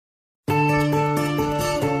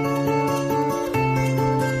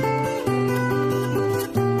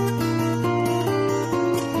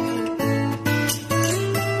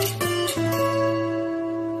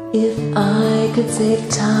could save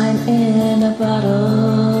time in a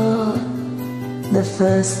bottle, the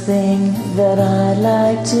first thing that I'd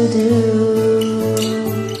like to do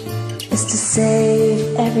is to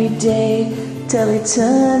save every day till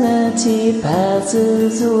eternity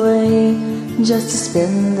passes away, just to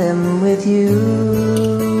spend them with you.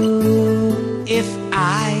 If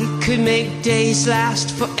I could make days last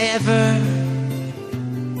forever,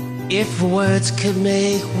 if words could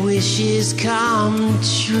make wishes come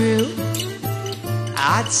true,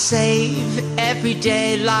 I'd save every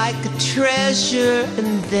day like a treasure,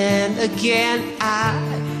 and then again I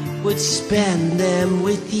would spend them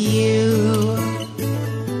with you.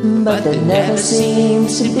 But there never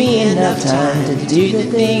seems to be enough time to do the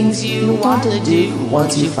things you want to do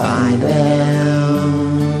once you find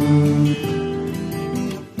them.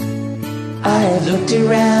 I've looked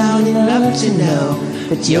around enough to know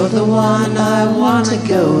that you're the one I want to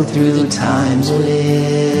go through the times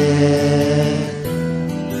with.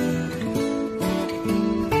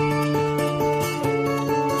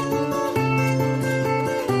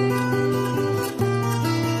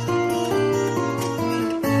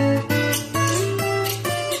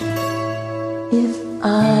 If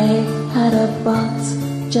I had a box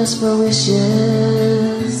just for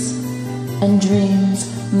wishes and dreams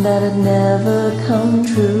that'd never come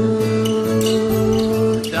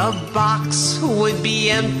true, the box would be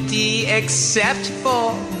empty except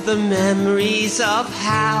for the memories of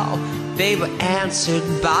how they were answered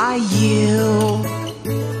by you.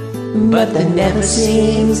 but there never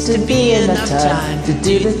seems to be enough time to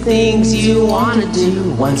do the things you want to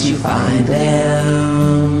do once you find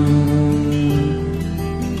them.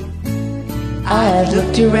 I've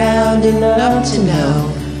looked around enough to know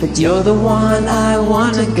that you're the one I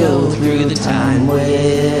want to go through the time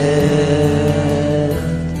with.